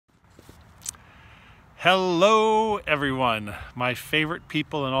Hello everyone, my favorite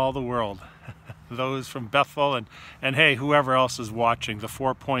people in all the world. Those from Bethel and hey, whoever else is watching, the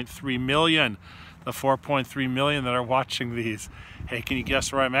 4.3 million that are watching these. Hey, can you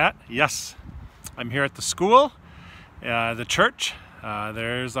guess where I'm at? Yes, I'm here at the school, the church.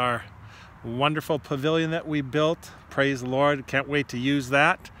 There's our wonderful pavilion that we built. Praise the Lord, can't wait to use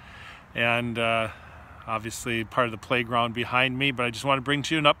that. And obviously part of the playground behind me, but I just want to bring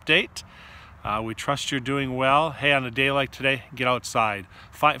to you an update. We trust you're doing well. Hey, on a day like today, get outside.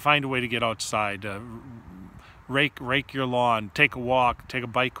 Find a way to get outside. Rake your lawn, take a walk, take a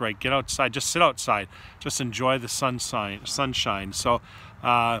bike ride, get outside, just sit outside. Just enjoy the sunshine. So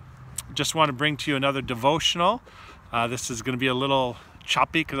just want to bring to you another devotional. This is going to be a little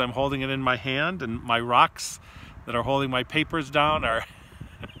choppy because I'm holding it in my hand and my rocks that are holding my papers down are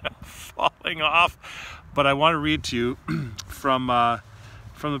falling off. But I want to read to you from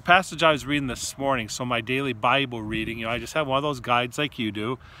the passage I was reading this morning. So my daily Bible reading, I just have one of those guides like you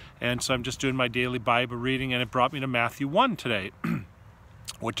do, and so I'm just doing my daily Bible reading, and it brought me to Matthew 1 today,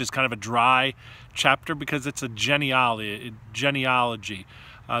 which is kind of a dry chapter because it's a genealogy,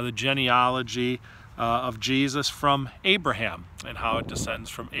 the genealogy of Jesus from Abraham and how it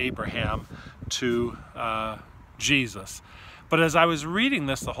descends from Abraham to Jesus. But as I was reading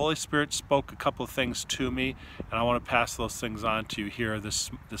this, the Holy Spirit spoke a couple of things to me, and I want to pass those things on to you here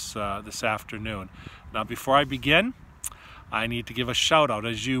this afternoon. Now, before I begin, I need to give a shout out.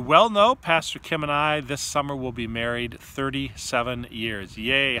 As you well know, Pastor Kim and I this summer will be married 37 years.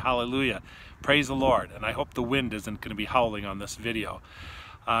 Yay, hallelujah. Praise the Lord. And I hope the wind isn't going to be howling on this video.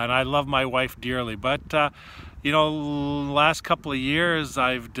 And I love my wife dearly, but you know, last couple of years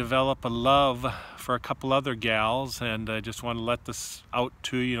I've developed a love for a couple other gals, and I just want to let this out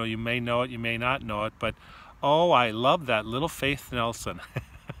to you. You know, you may know it, you may not know it, but oh, I love that little Faith Nelson.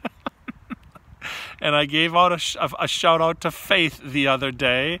 And I gave out a shout out to Faith the other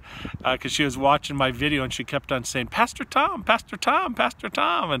day because she was watching my video and she kept on saying, Pastor Tom, Pastor Tom, Pastor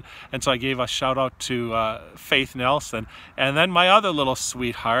Tom. And so I gave a shout out to Faith Nelson. And then my other little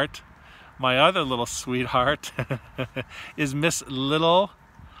sweetheart is Miss Little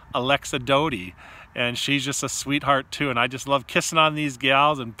Alexa Doty. And she's just a sweetheart too. And I just love kissing on these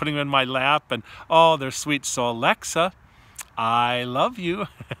gals and putting them in my lap. And oh, they're sweet. So Alexa, I love you.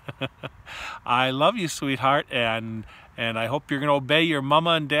 I love you, sweetheart, and I hope you're going to obey your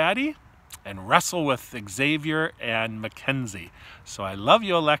mama and daddy and wrestle with Xavier and Mackenzie. So I love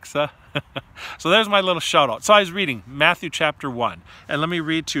you, Alexa. So there's my little shout out. So I was reading Matthew chapter 1, and let me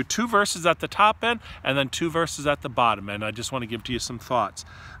read to you 2 verses at the top end and then 2 verses at the bottom, and I just want to give to you some thoughts.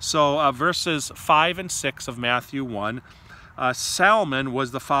 So verses 5 and 6 of Matthew 1, Salmon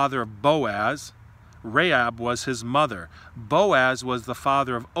was the father of Boaz. Rahab was his mother. Boaz was the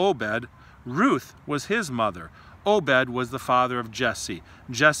father of Obed. Ruth was his mother. Obed was the father of Jesse.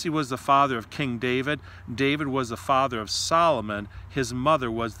 Jesse was the father of King David. David was the father of Solomon. His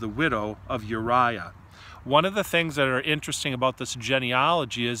mother was the widow of Uriah. One of the things that are interesting about this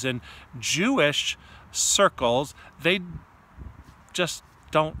genealogy is in Jewish circles, they just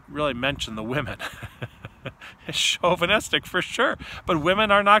don't really mention the women. It's chauvinistic for sure, but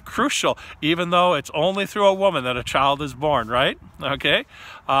women are not crucial, even though it's only through a woman that a child is born, right? Okay,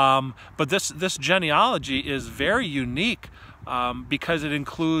 but this genealogy is very unique because it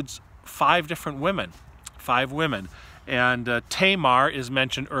includes 5 different women, 5 women, and Tamar is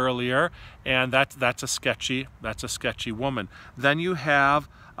mentioned earlier, and that's a sketchy woman. Then you have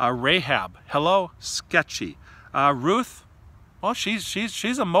Rahab. Hello, sketchy. Ruth. Well,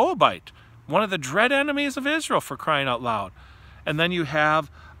 she's a Moabite. One of the dread enemies of Israel, for crying out loud. And then you have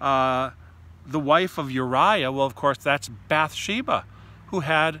the wife of Uriah. Well, of course, that's Bathsheba, who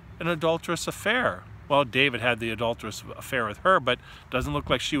had an adulterous affair. Well, David had the adulterous affair with her, but doesn't look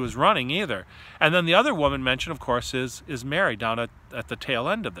like she was running either. And then the other woman mentioned, of course, is Mary down at the tail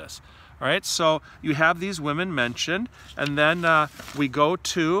end of this. All right, so you have these women mentioned, and then we go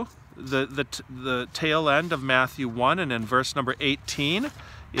to the tail end of Matthew 1, and in verse number 18,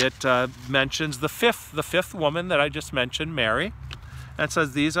 it mentions the fifth woman that I just mentioned, Mary. And it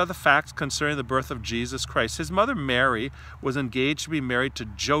says, these are the facts concerning the birth of Jesus Christ. His mother Mary was engaged to be married to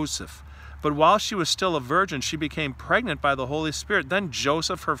Joseph. But while she was still a virgin, she became pregnant by the Holy Spirit. Then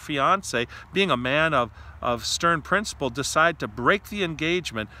Joseph, her fiancé, being a man of stern principle, decided to break the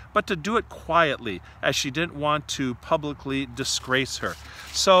engagement, but to do it quietly, as she didn't want to publicly disgrace her.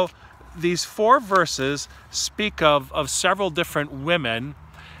 So these 4 verses speak of several different women.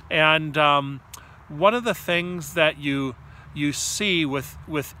 And one of the things that you see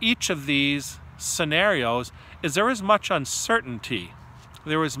with each of these scenarios is there is much uncertainty.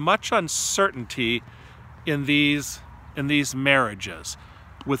 There is much uncertainty in these marriages,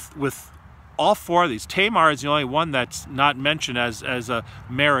 with all four of these. Tamar is the only one that's not mentioned as a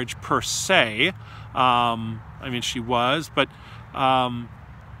marriage per se. I mean, she was, but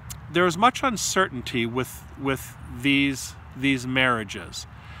there was much uncertainty with these marriages,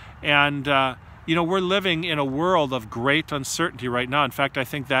 and you know, we're living in a world of great uncertainty right now. In fact, I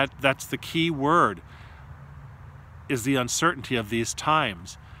think that's the key word, is the uncertainty of these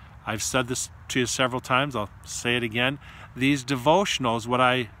times. I've said this to you several times. I'll say it again. These devotionals,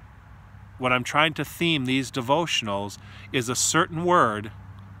 what I'm trying to theme these devotionals is a certain word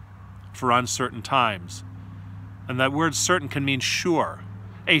for uncertain times. And that word certain can mean sure.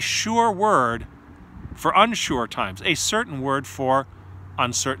 A sure word for unsure times. A certain word for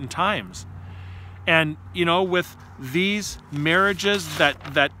uncertain times. And, you know, with these marriages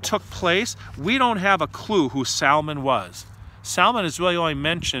that took place, we don't have a clue who Salmon was. Salmon is really only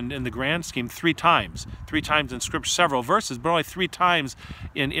mentioned in the grand scheme 3 times. 3 times in Scripture, several verses, but only 3 times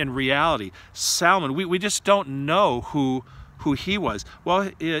in reality. Salmon, we just don't know who he was.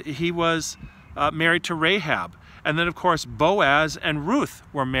 Well, he was married to Rahab. And then, of course, Boaz and Ruth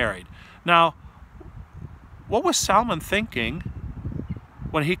were married. Now, what was Salmon thinking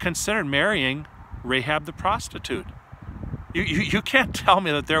when he considered marrying Rahab the prostitute? You can't tell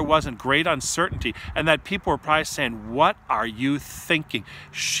me that there wasn't great uncertainty and that people were probably saying, what are you thinking?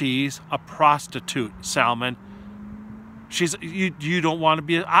 She's a prostitute, Salmon. You don't want to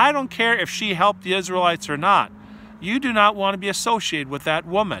be, I don't care if she helped the Israelites or not. You do not want to be associated with that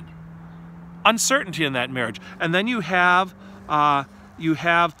woman. Uncertainty in that marriage. And then you have Boaz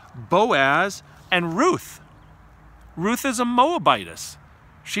and Ruth. Ruth is a Moabitess.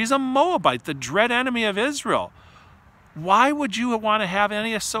 She's a Moabite, the dread enemy of Israel. Why would you want to have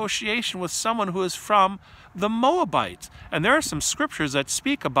any association with someone who is from the Moabites? And there are some scriptures that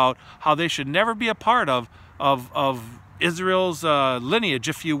speak about how they should never be a part of Israel's lineage,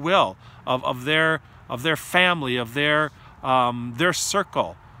 if you will, of their family, of their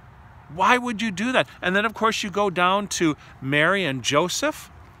circle. Why would you do that? And then, of course, you go down to Mary and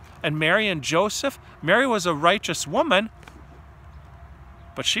Joseph. And Mary and Joseph, Mary was a righteous woman,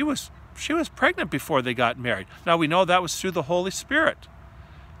 but she was pregnant before they got married. Now, we know that was through the Holy Spirit.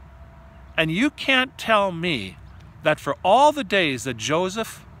 And you can't tell me that for all the days that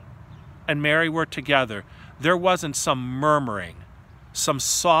Joseph and Mary were together, there wasn't some murmuring, some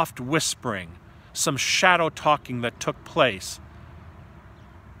soft whispering, some shadow talking that took place.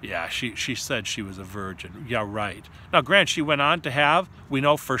 Yeah, she said she was a virgin. Yeah, right. Now, granted, she went on to have, we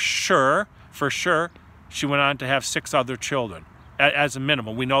know for sure, she went on to have 6 other children. As a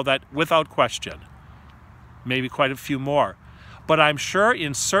minimum. We know that without question. Maybe quite a few more. But I'm sure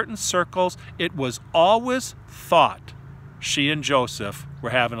in certain circles it was always thought she and Joseph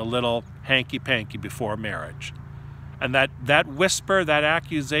were having a little hanky-panky before marriage. And that whisper, that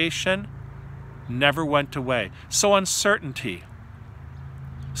accusation never went away. So uncertainty.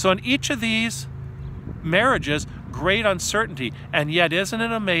 So in each of these marriages, great uncertainty. And yet, isn't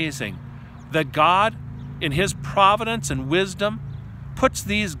it amazing that God, in His providence and wisdom, puts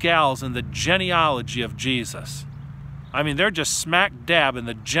these gals in the genealogy of Jesus. I mean, they're just smack dab in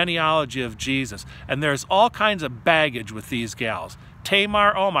the genealogy of Jesus. And there's all kinds of baggage with these gals.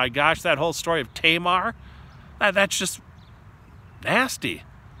 Tamar, oh my gosh, that whole story of Tamar, that's just nasty.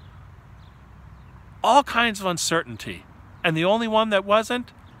 All kinds of uncertainty. And the only one that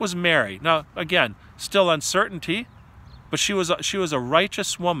wasn't was Mary. Now, again, still uncertainty, but she was a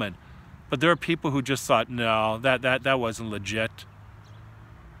righteous woman. But there are people who just thought, no, that wasn't legit.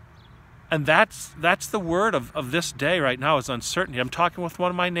 And that's the word of this day right now, is uncertainty. I'm talking with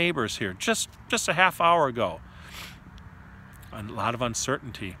one of my neighbors here just a half hour ago. A lot of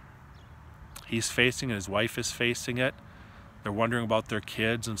uncertainty. He's facing it, his wife is facing it. They're wondering about their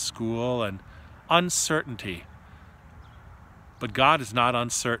kids and school and uncertainty. But God is not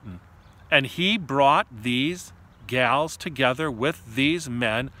uncertain. And He brought these gals together with these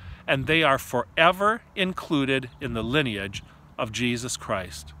men, and they are forever included in the lineage of Jesus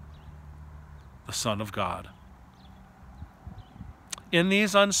Christ, the Son of God. In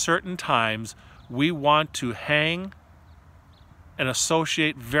these uncertain times, we want to hang and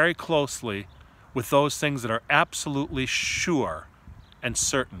associate very closely with those things that are absolutely sure and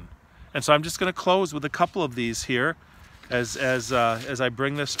certain. And so I'm just going to close with a couple of these here as I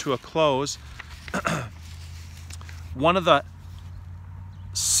bring this to a close. One of the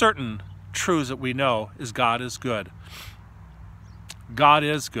certain truths that we know is God is good. God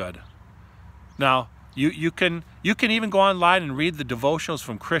is good. Now, you can even go online and read the devotionals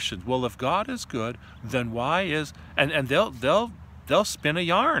from Christians. Well, if God is good, then why is, and they'll spin a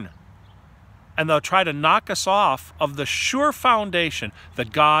yarn. and they'll try to knock us off of the sure foundation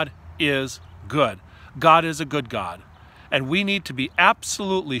that God is good. God is a good God. And we need to be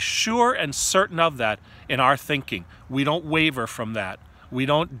absolutely sure and certain of that in our thinking. We don't waver from that. We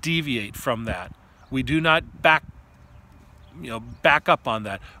don't deviate from that. We do not back up on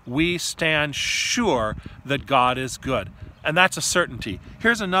that. We stand sure that God is good. And that's a certainty.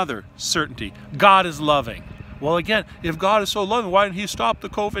 Here's another certainty. God is loving. Well, again, if God is so loving, why didn't he stop the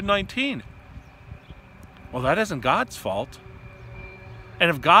COVID-19? Well, that isn't God's fault. And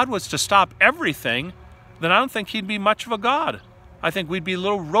if God was to stop everything, then I don't think he'd be much of a God. I think we'd be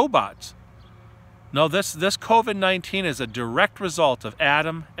little robots. No, this COVID-19 is a direct result of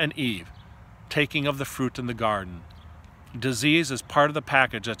Adam and Eve taking of the fruit in the garden. Disease is part of the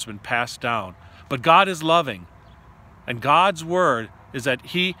package that's been passed down. But God is loving. And God's word is that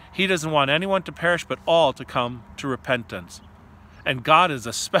he doesn't want anyone to perish, but all to come to repentance. And God is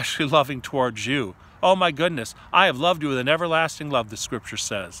especially loving towards you. Oh my goodness, I have loved you with an everlasting love, the scripture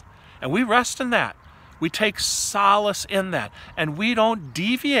says. And we rest in that. We take solace in that. And we don't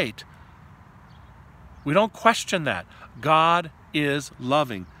deviate. We don't question that. God is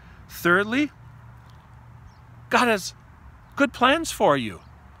loving. Thirdly, God has good plans for you.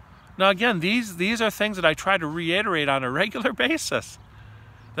 Now again, these are things that I try to reiterate on a regular basis.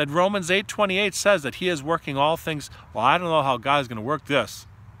 That Romans 8:28 says that he is working all things. Well, I don't know how God is going to work this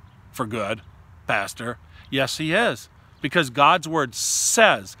for good, Pastor. Yes, he is. Because God's word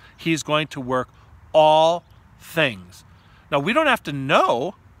says he's going to work all things. Now, we don't have to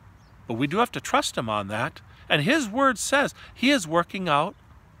know, but we do have to trust him on that. And his word says he is working out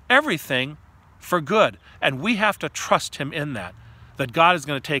everything for good. And we have to trust him in that. That God is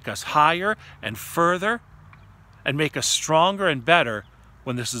going to take us higher and further and make us stronger and better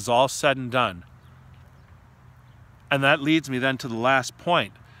when this is all said and done. And that leads me then to the last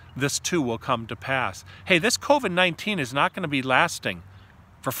point. This too will come to pass. Hey, this COVID-19 is not going to be lasting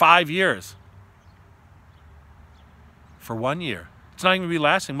for 5 years. For 1 year. It's not even going to be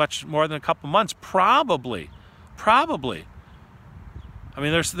lasting much more than a couple months. Probably. I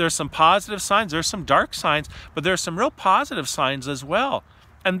mean, there's some positive signs, there's some dark signs, but there's some real positive signs as well.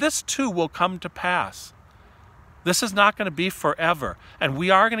 And this too will come to pass. This is not going to be forever. And we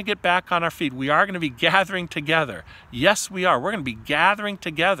are going to get back on our feet. We are going to be gathering together. Yes, we are. We're going to be gathering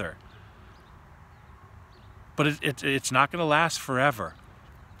together. But it's not going to last forever.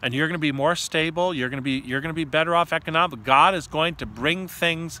 And you're going to be more stable. You're going to be better off economically. God is going to bring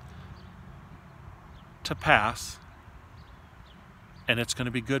things to pass. And it's going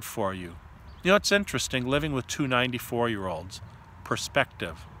to be good for you. You know, it's interesting living with two 94-year-olds.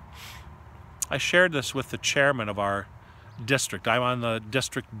 Perspective. I shared this with the chairman of our district. I'm on the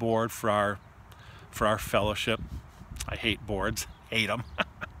district board for our fellowship. I hate boards, hate them.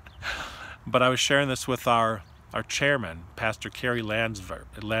 But I was sharing this with our chairman, Pastor Carrie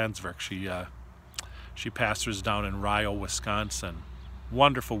Landsverk. She pastors down in Rio, Wisconsin.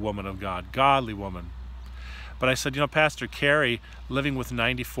 Wonderful woman of God, godly woman. But I said, you know, Pastor Carrie, living with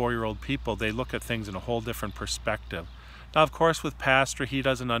 94-year-old people, they look at things in a whole different perspective. Now, of course, with Pastor, he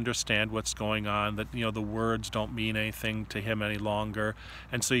doesn't understand what's going on, that, you know, the words don't mean anything to him any longer,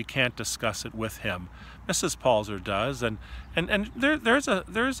 and so you can't discuss it with him. Mrs. Palzer does, and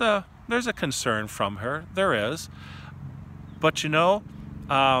there's a concern from her. There is. But, you know,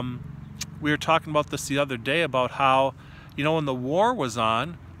 we were talking about this the other day about how, you know, when the war was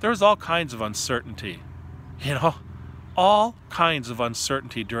on, there was all kinds of uncertainty. You know, all kinds of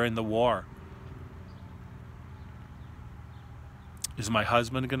uncertainty during the war. Is my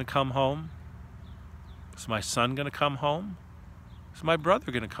husband going to come home? Is my son going to come home? Is my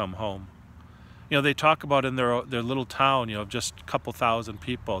brother going to come home? You know, they talk about in their little town, you know, just a couple thousand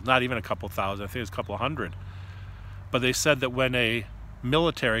people. Not even a couple thousand, I think it's a couple hundred. But they said that when a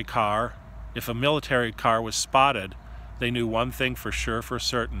military car, if a military car was spotted, they knew one thing for sure, for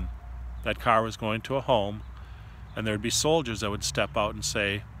certain. That car was going to a home, and there'd be soldiers that would step out and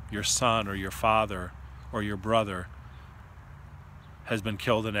say, your son or your father or your brother has been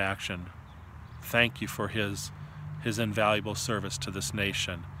killed in action. Thank you for his invaluable service to this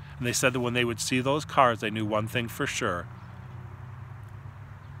nation. And they said that when they would see those cars, they knew one thing for sure.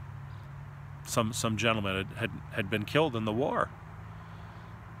 Some gentleman had been killed in the war.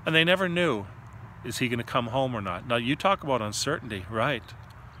 And they never knew, is he going to come home or not? Now, you talk about uncertainty, right?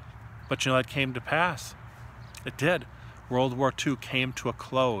 But you know, it came to pass. It did. World War II came to a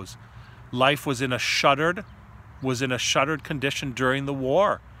close. Life was in a shuttered condition during the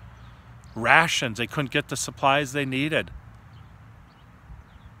war. Rations, they couldn't get the supplies they needed.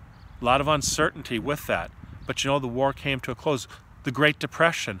 A lot of uncertainty with that. But you know, the war came to a close. The Great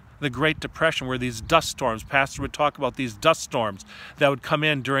Depression where these dust storms, Pastor would talk about these dust storms that would come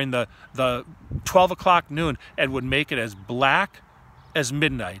in during the 12 o'clock noon and would make it as black as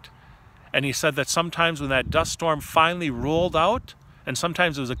midnight. And he said that sometimes when that dust storm finally rolled out, and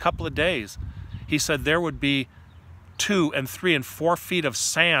sometimes it was a couple of days, he said there would be 2 and 3 and 4 feet of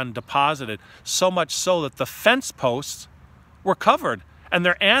sand deposited, so much so that the fence posts were covered, and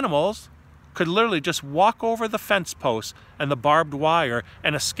their animals could literally just walk over the fence posts and the barbed wire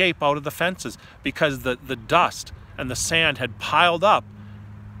and escape out of the fences because the dust and the sand had piled up.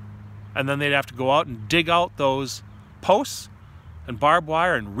 And then they'd have to go out and dig out those posts and barbed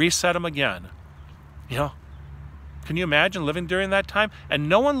wire and reset them again. You know, can you imagine living during that time? And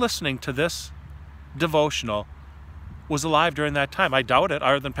no one listening to this devotional was alive during that time. I doubt it,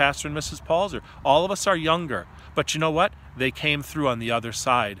 other than Pastor and Mrs. Palzer. All of us are younger. But you know what? They came through on the other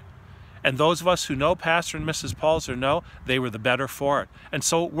side. And those of us who know Pastor and Mrs. Palzer know they were the better for it. And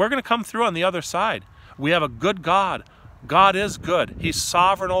so we're going to come through on the other side. We have a good God. God is good. He's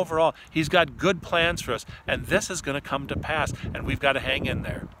sovereign over all. He's got good plans for us. And this is going to come to pass. And we've got to hang in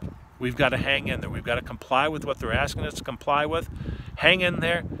there. We've got to hang in there. We've got to comply with what they're asking us to comply with. Hang in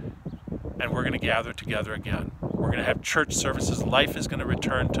there. And we're going to gather together again. We're going to have church services. Life is going to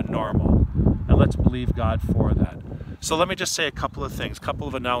return to normal. And let's believe God for that. So let me just say a couple of things, a couple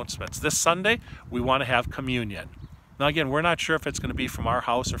of announcements. This Sunday, we want to have communion. Now again, we're not sure if it's going to be from our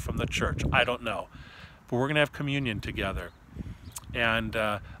house or from the church. I don't know. But we're going to have communion together. And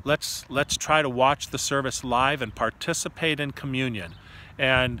let's try to watch the service live and participate in communion.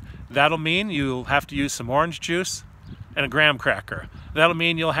 And that'll mean you'll have to use some orange juice and a graham cracker. That'll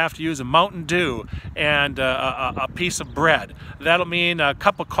mean you'll have to use a Mountain Dew and a piece of bread. That'll mean a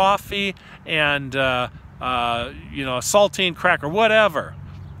cup of coffee and a saltine cracker, whatever.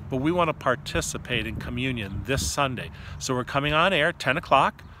 But we want to participate in communion this Sunday. So we're coming on air at 10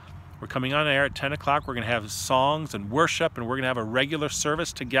 o'clock. We're coming on air at 10 o'clock. We're going to have songs and worship, and we're going to have a regular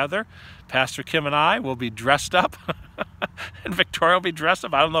service together. Pastor Kim and I will be dressed up, and Victoria will be dressed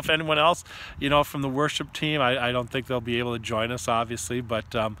up. I don't know if anyone else, from the worship team, I don't think they'll be able to join us, obviously,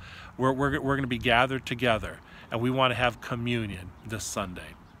 but we're going to be gathered together, and we want to have communion this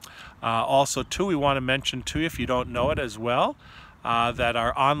Sunday. Also, too, we want to mention, too, if you don't know it as well, that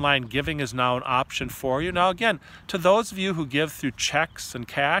our online giving is now an option for you. Now, again, to those of you who give through checks and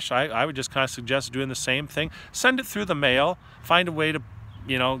cash, I would just kind of suggest doing the same thing. Send it through the mail. Find a way to,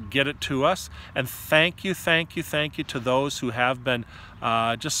 get it to us. And thank you to those who have been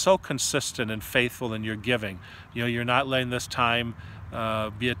just so consistent and faithful in your giving. You're not letting this time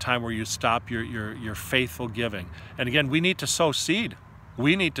be a time where you stop your faithful giving. And again, we need to sow seed.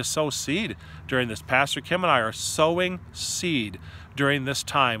 We need to sow seed during this. Pastor Kim and I are sowing seed during this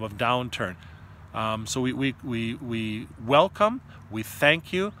time of downturn. So we welcome, we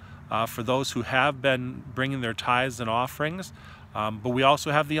thank you for those who have been bringing their tithes and offerings, but we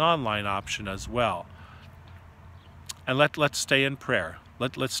also have the online option as well. And let's stay in prayer.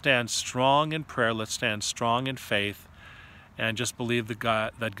 Let's stand strong in prayer. Let's stand strong in faith, and just believe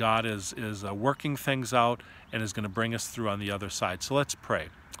that God is working things out and is going to bring us through on the other side. So let's pray.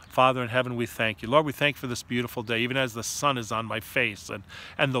 Father in heaven, we thank you. Lord, we thank you for this beautiful day, even as the sun is on my face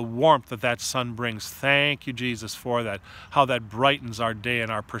and the warmth that sun brings. Thank you, Jesus, for that, how that brightens our day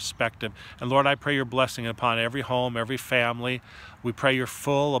and our perspective. And Lord, I pray your blessing upon every home, every family. We pray your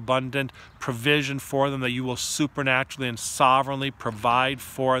full, abundant provision for them, that you will supernaturally and sovereignly provide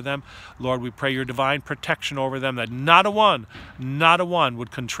for them. Lord, we pray your divine protection over them, that not a one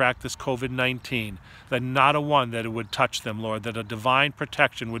would contract this COVID-19, that not a one that it would touch them, Lord, that a divine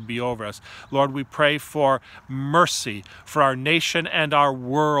protection would be over us. Lord, we pray for mercy for our nation and our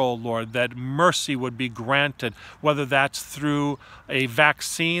world, Lord, that mercy would be granted, whether that's through a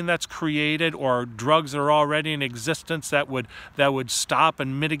vaccine that's created or drugs that are already in existence that would stop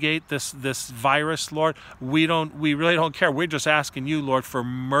and mitigate this virus, Lord. We really don't care. We're just asking you, Lord, for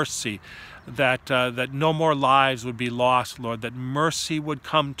mercy, that no more lives would be lost, Lord, that mercy would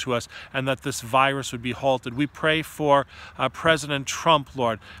come to us, and that this virus would be halted. We pray for President Trump,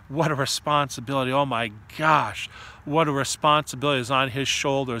 Lord. What a responsibility. Oh my gosh. What a responsibility is on his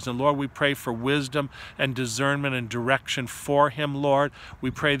shoulders. And Lord, we pray for wisdom and discernment and direction for him, Lord. We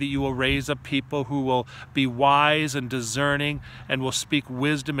pray that you will raise up people who will be wise and discerning and will speak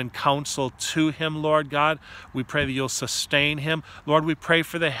wisdom and counsel to him, Lord God. We pray that you'll sustain him. Lord, we pray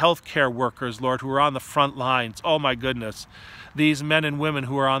for the healthcare workers, Lord, who are on the front lines. Oh my goodness. These men and women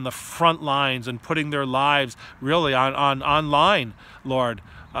who are on the front lines and putting their lives really on online, Lord.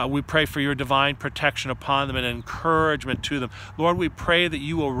 We pray for your divine protection upon them and encouragement to them. Lord, we pray that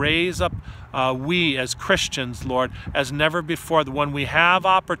you will raise up we as Christians, Lord, as never before, that when we have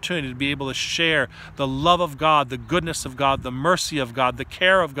opportunity to be able to share the love of God, the goodness of God, the mercy of God, the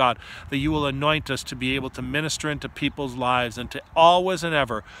care of God, that you will anoint us to be able to minister into people's lives and to always and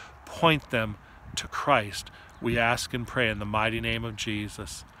ever point them to Christ. We ask and pray in the mighty name of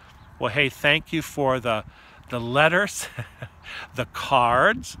Jesus. Well, hey, thank you for the letters, the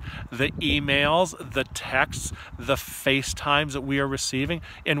cards, the emails, the texts, the FaceTimes that we are receiving.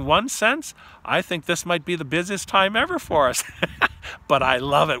 In one sense, I think this might be the busiest time ever for us. But I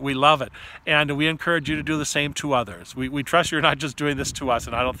love it. We love it. And we encourage you to do the same to others. We trust you're not just doing this to us,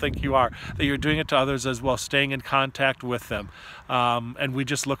 and I don't think you are, that you're doing it to others as well, staying in contact with them. And we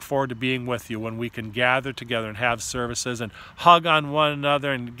just look forward to being with you when we can gather together and have services and hug on one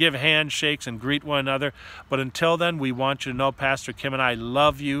another and give handshakes and greet one another. But until then, we want you to know Pastor Kim and I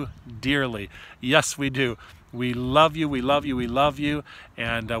love you dearly. Yes, we do. We love you, we love you, we love you,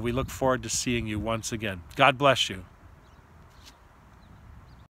 and we look forward to seeing you once again. God bless you.